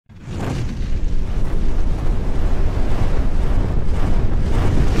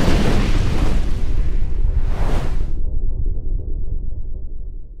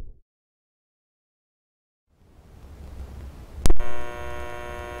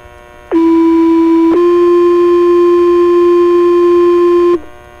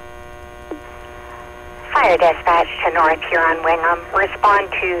dispatch to North Huron Wingham. Respond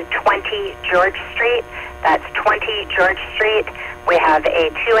to 20 George Street. That's 20 George Street. We have a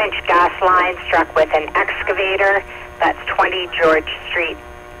 2-inch gas line struck with an excavator. That's 20 George Street.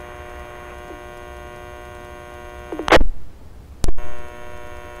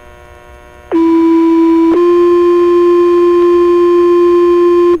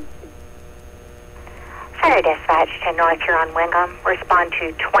 Fire dispatch to North Huron Wingham. Respond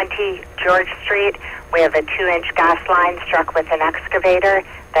to 20 George Street. We have a 2-inch gas line struck with an excavator.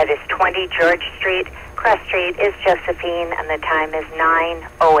 That is 20 George Street. Cross Street is Josephine, and the time is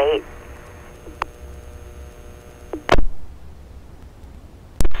 9:08.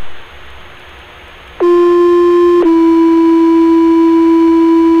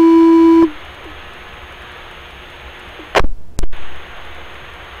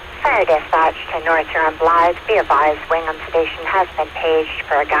 Fire dispatch to North Huron Blyth. Be advised, Wingham Station has been paged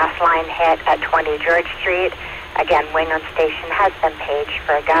for a gas line hit at 20 George Street. Again, Wingham Station has been paged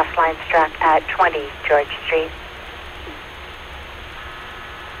for a gas line struck at 20 George Street.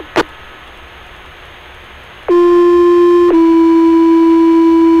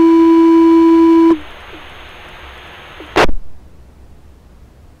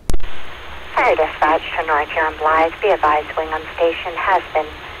 Fire dispatch to North Huron Blyth. Be advised, Wingham Station has been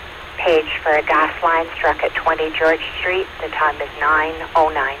paged for a gas line struck at 20 George Street. The time is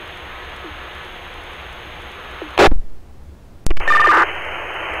 9:09.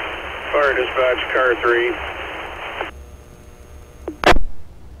 Fire dispatch, car 3.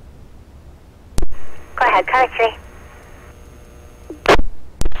 Go ahead, car 3.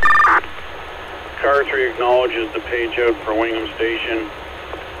 Car 3 acknowledges the page out for Wingham Station,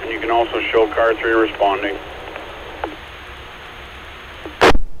 and you can also show car 3 responding.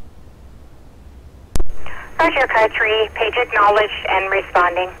 Roger, car 3. Page acknowledged and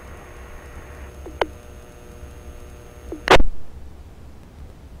responding.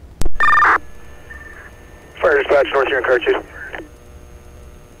 Fire dispatch, North Huron car 2.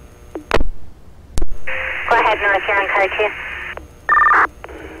 Go ahead, North Huron car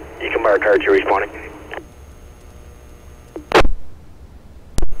 2. You can mark car 2 responding.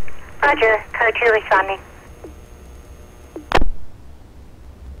 Roger, car 2 responding.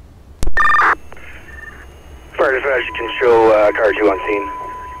 Fire dispatch, you can show car 2 on scene.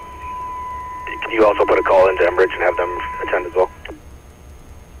 Can you also put a call into Adorage and have them attend as well?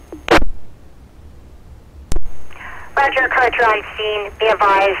 Roger, car 2 on scene. Be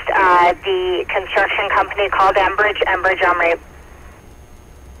advised, the construction company called Adorage en route.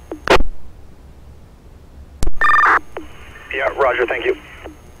 Yeah, roger, thank you.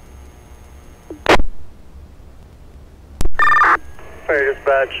 Fire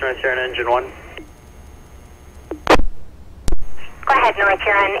dispatch, North Huron engine 1. Go ahead, North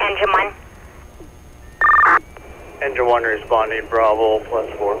Huron, engine 1. Engine 1 responding, Bravo,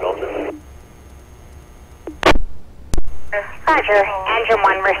 +4 Belton. Roger, engine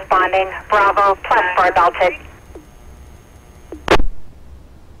 1 responding, Bravo, +4 belted.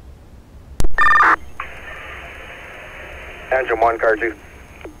 Engine 1, car 2.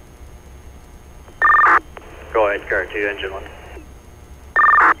 Go ahead, car 2, engine 1.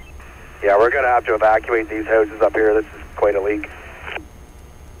 Yeah, we're going to have to evacuate these houses up here. This is quite a leak.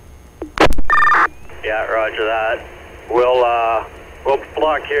 Yeah, roger that. We'll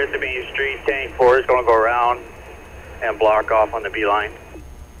block here at the main street. Tank 4 is going to go around and block off on the B line.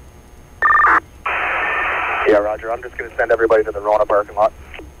 Yeah, roger. I'm just going to send everybody to the Rona parking lot.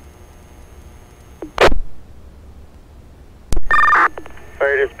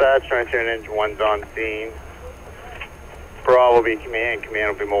 Fire dispatch, North Huron engine 1's on scene. Bravo will be command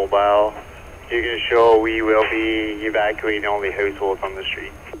will be mobile. You can show we will be evacuating only households on the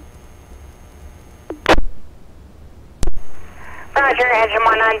street. Roger, engine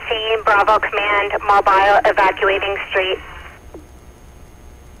 1 on scene, Bravo command, mobile, evacuating street.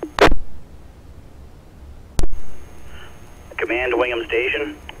 Command, Wingham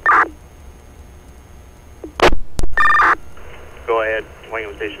Station. Go ahead,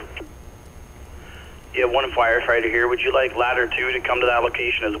 Wingham Station. You have one firefighter here. Would you like ladder 2 to come to that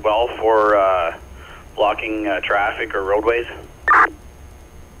location as well for blocking traffic or roadways?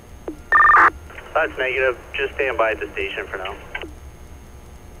 That's negative. Just stand by at the station for now.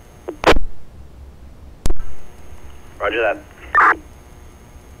 Roger that.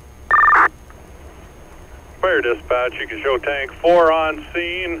 Fire dispatch, you can show tank 4 on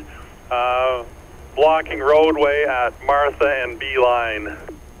scene, blocking roadway at Martha and B line.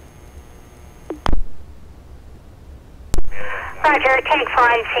 Roger, tank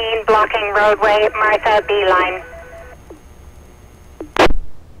 4 on scene, blocking roadway, Martha, B line.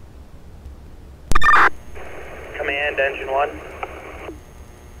 Command, engine 1.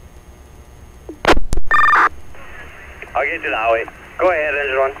 I'll get you that way. Go ahead,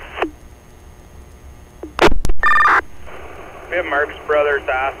 engine 1. We have Mark's brothers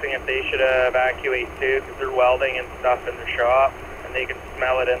asking if they should evacuate too, because they're welding and stuff in the shop, and they can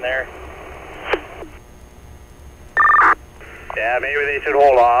smell it in there. Yeah, maybe they should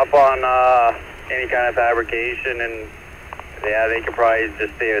hold off on any kind of fabrication, and yeah, they could probably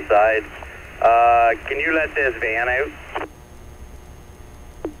just stay outside. Can you let this van out?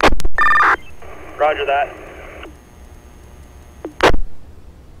 Roger that.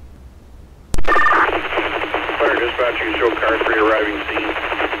 Fire dispatcher, you show car 3 arriving scene.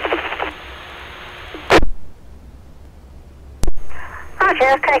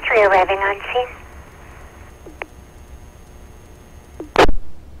 Roger, car 3 arriving on scene.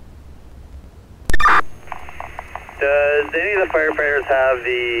 Does any of the firefighters have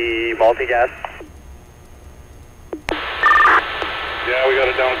the multi-gas? Yeah, we got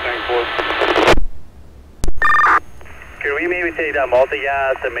a down tank for it. Could we maybe take that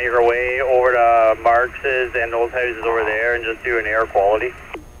multi-gas and make our way over to Marx's and those houses over there and just do an air quality?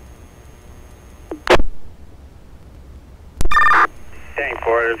 Tank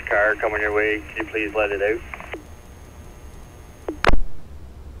 4, there's a car coming your way. Could you please let it out?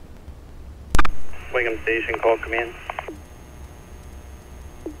 Wingham Station, call command.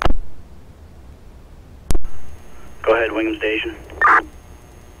 Go ahead, Wingham Station.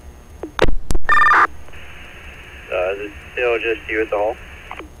 Is it still just you at the hall?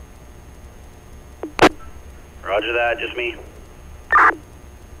 Roger that, just me.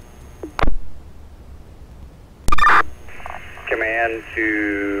 Command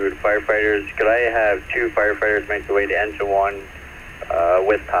to the firefighters, could I have 2 firefighters make their way to engine 1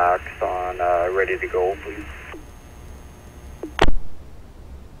 with packs on ready to go, please?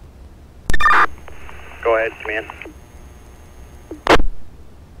 Go ahead, command.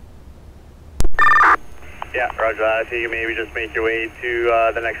 Yeah, roger that. If you can maybe just make your way to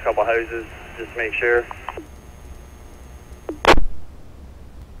the next couple houses, just make sure.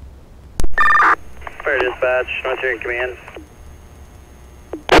 Fire dispatch, North Huron command.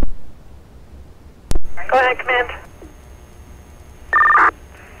 Go ahead, command.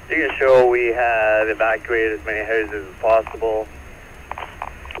 You can show we have evacuated as many houses as possible.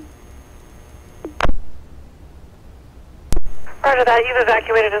 Roger that, you've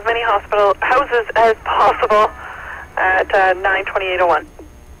evacuated as many hospital houses as possible at 92801.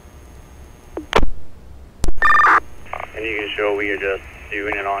 And you can show we are just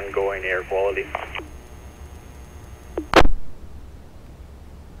doing an ongoing air quality.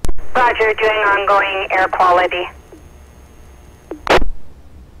 Roger, doing ongoing air quality.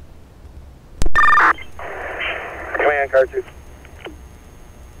 Command, car 2.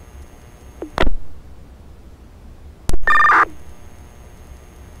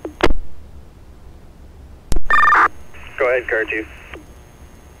 Go ahead, car 2.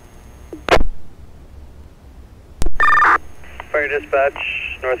 Fire dispatch,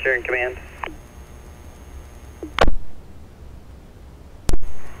 North Huron command.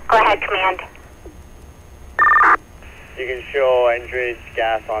 Go ahead, command. You can show Adorage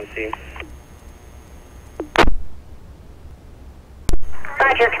gas on scene.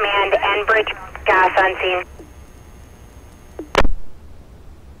 Roger, command, and bridge gas on scene.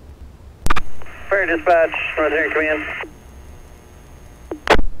 Fire dispatch, North Huron command.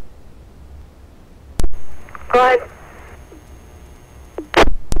 Go ahead.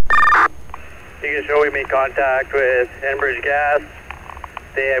 You can show we made contact with Enbridge Gas.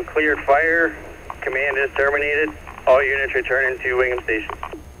 They have cleared fire. Command is terminated. All units returning to Wingham Station.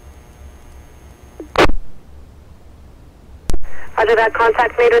 Roger that,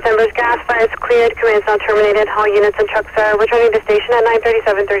 contact made with Ember's Gas. Fire is cleared. Command is now terminated. All units and trucks are returning to station at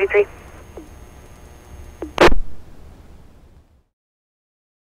 9:37:33.